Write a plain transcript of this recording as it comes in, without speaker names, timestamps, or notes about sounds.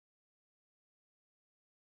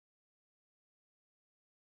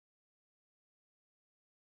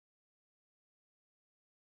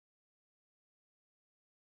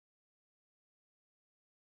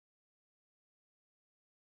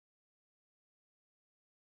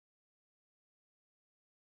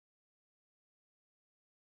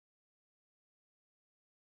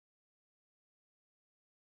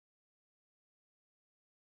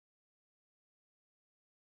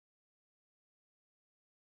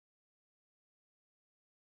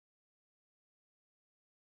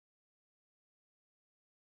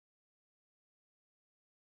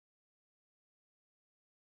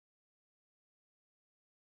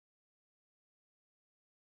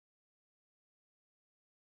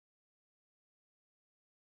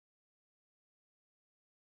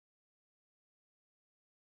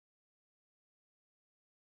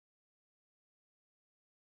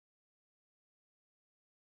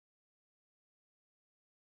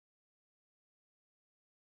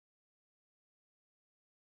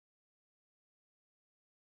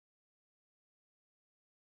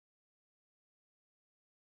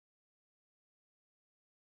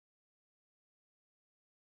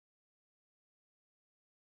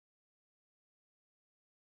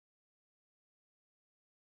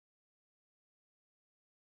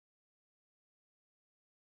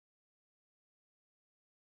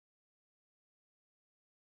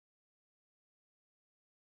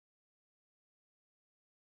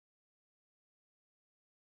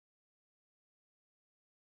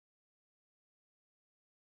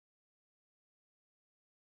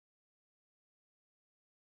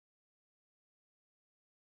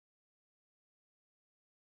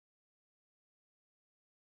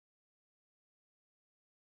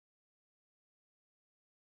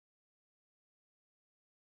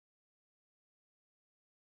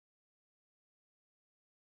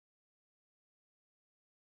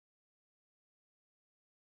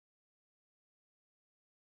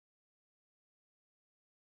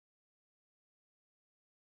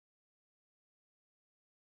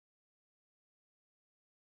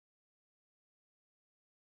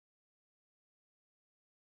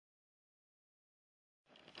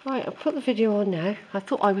Right, I'll put the video on now. I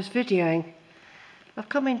thought I was videoing. I've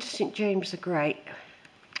come into St James the Great.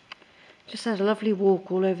 Just had a lovely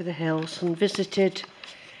walk all over the hills and visited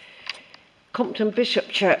Compton Bishop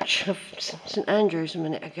Church of St Andrews a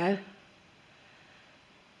minute ago.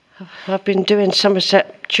 I've been doing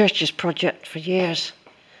Somerset Churches project for years,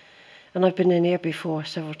 and I've been in here before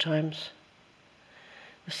several times.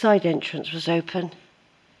 The side entrance was open.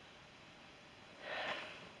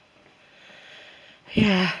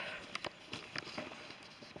 Yeah.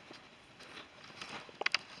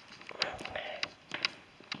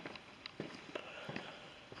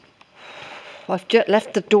 I've just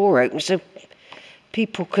left the door open so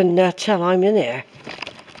people can tell I'm in here.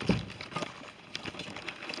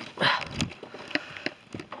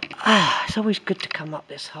 It's always good to come up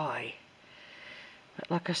this high. But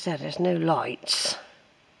like I said, there's no lights.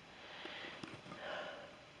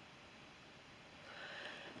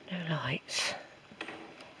 No lights.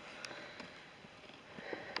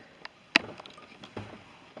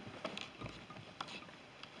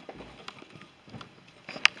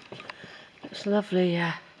 It's a lovely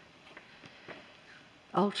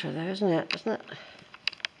altar there, isn't it? Isn't it?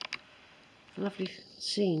 It's a lovely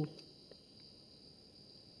scene.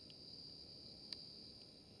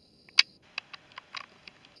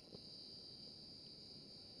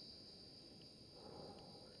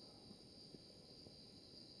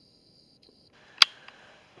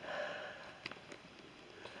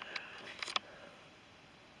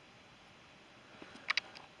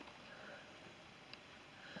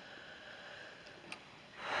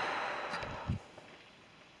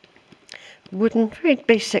 Wooden, very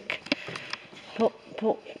basic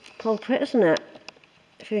pulpit, isn't it?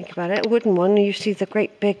 If you think about it, a wooden one. You see the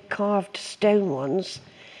great big carved stone ones,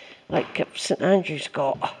 like St Andrews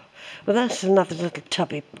got. Well, that's another little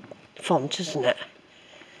tubby font, isn't it?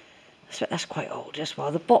 That's quite old as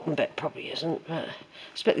well. The bottom bit probably isn't, but I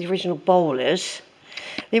expect the original bowl is.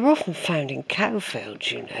 They were often found in cow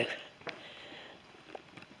fields, you know.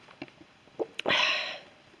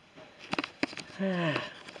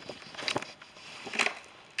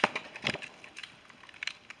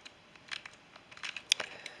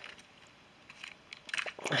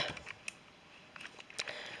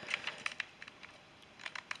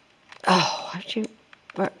 Oh, how'd you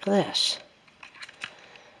work this?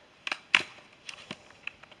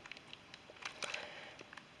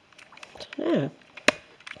 I don't know.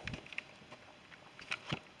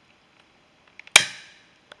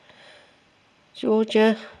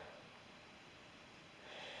 Georgia,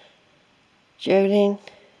 Jolene,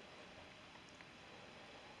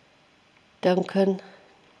 Duncan.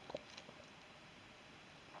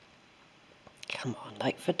 Come on,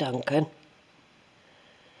 like for Duncan.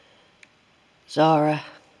 Zara,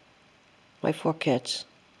 my 4 kids.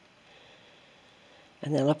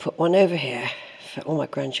 And then I put one over here for all my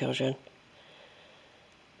grandchildren.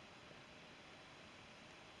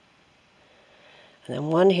 And then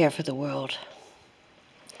one here for the world.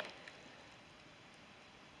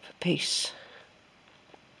 For peace.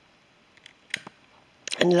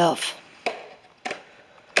 And love.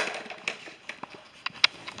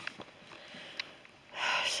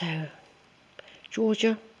 So,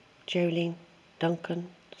 Georgia, Jolene, Duncan,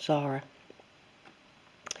 Zara.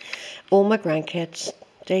 All my grandkids,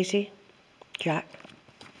 Daisy, Jack,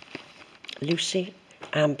 Lucy,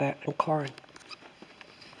 Amber and Corin.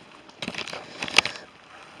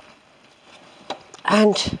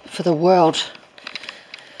 And for the world,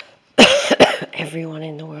 everyone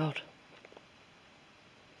in the world.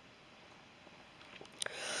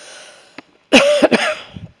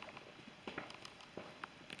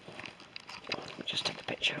 Just take a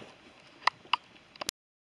picture.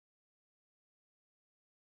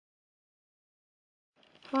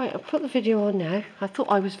 Right, I'll put the video on now. I thought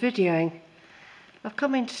I was videoing. I've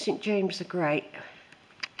come into St James the Great.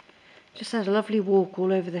 Just had a lovely walk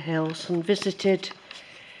all over the hills and visited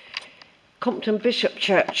Compton Bishop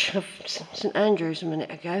Church of St Andrews a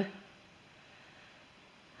minute ago.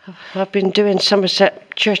 I've been doing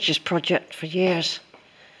Somerset Churches project for years,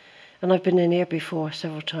 and I've been in here before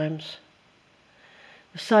several times.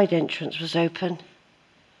 The side entrance was open.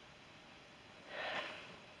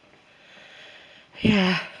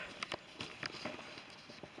 Yeah.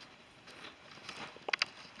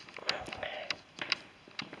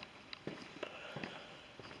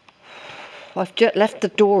 I've just left the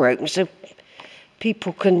door open so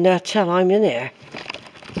people can tell I'm in here.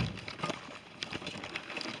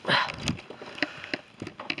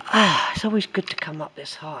 It's always good to come up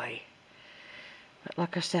this high. But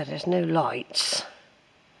like I said, there's no lights.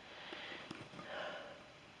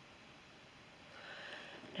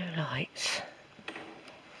 No lights.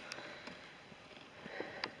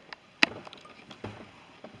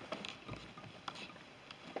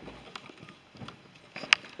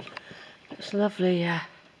 It's a lovely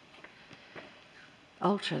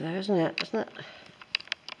altar there, isn't it? Isn't it?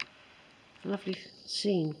 A lovely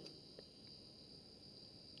scene.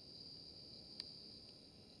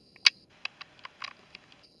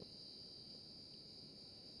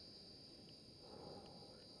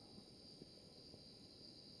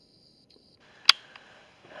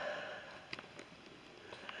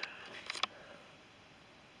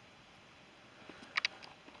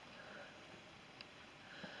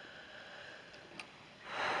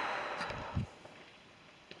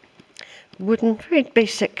 Wooden, very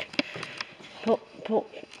basic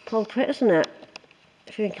pulpit, isn't it?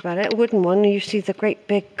 If you think about it, a wooden one, you see the great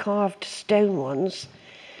big carved stone ones,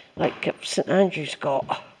 like St Andrew's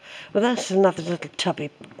got. Well, that's another little tubby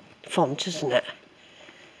font, isn't it?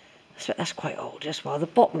 That's quite old as well. The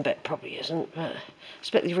bottom bit probably isn't, but I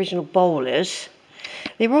expect the original bowl is.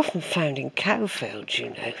 They were often found in cow fields, you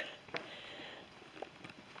know.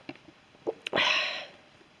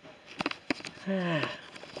 Ah.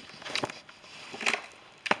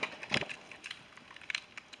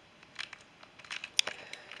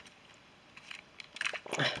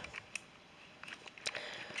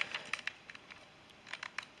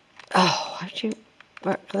 Oh, how'd you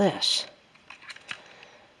work this?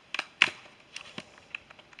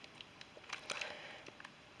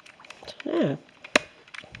 I don't know.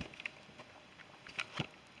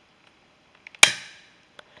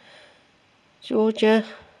 Georgia,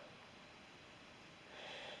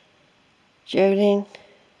 Jolene,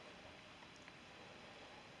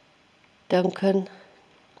 Duncan.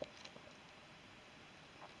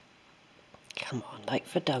 Come on, like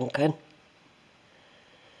for Duncan.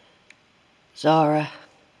 Zara,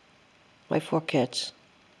 my 4 kids.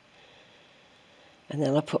 And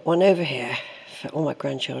then I put one over here for all my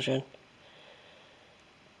grandchildren.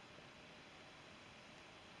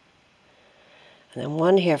 And then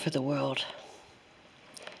one here for the world.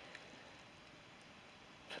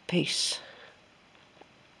 For peace.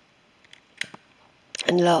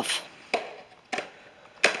 And love.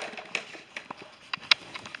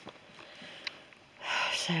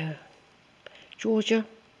 So, Georgia,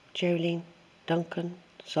 Jolene, Duncan,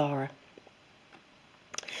 Zara.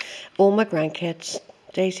 All my grandkids,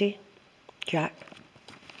 Daisy, Jack,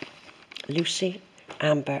 Lucy,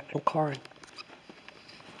 Amber and Corin.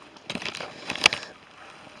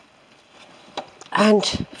 And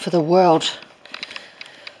for the world,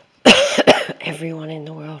 everyone in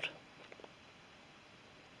the world.